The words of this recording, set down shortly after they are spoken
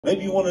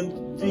Maybe you want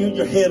to lean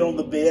your head on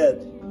the bed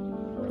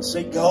and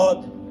say, God,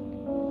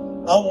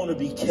 I want to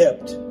be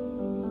kept.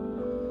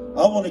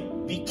 I want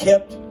to be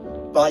kept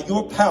by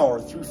your power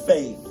through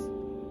faith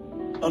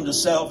unto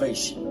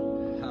salvation.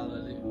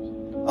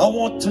 Hallelujah. I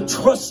want to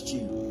trust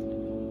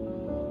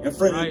you. And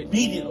friend,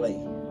 immediately,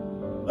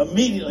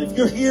 if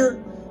you're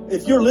here,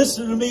 if you're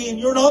listening to me and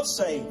you're not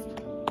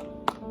saved,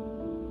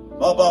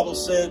 my Bible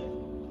said,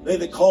 they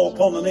that call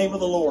upon the name of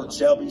the Lord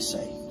shall be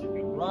saved.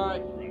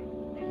 Right.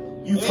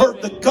 You've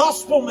heard the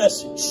gospel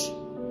message.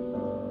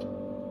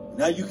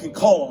 Now you can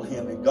call on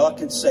him and God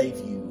can save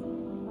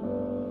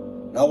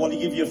you. And I want to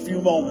give you a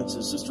few moments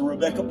as Sister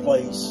Rebecca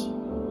plays.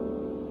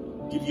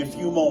 Give you a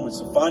few moments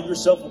to find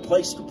yourself a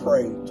place to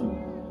pray, to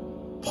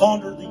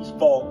ponder these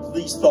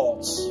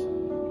thoughts.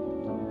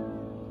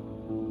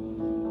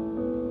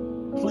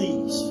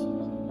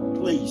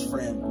 Please,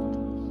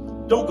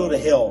 friend, don't go to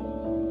hell.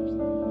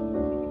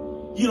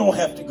 You don't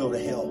have to go to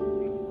hell.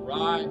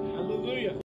 Right. Hallelujah.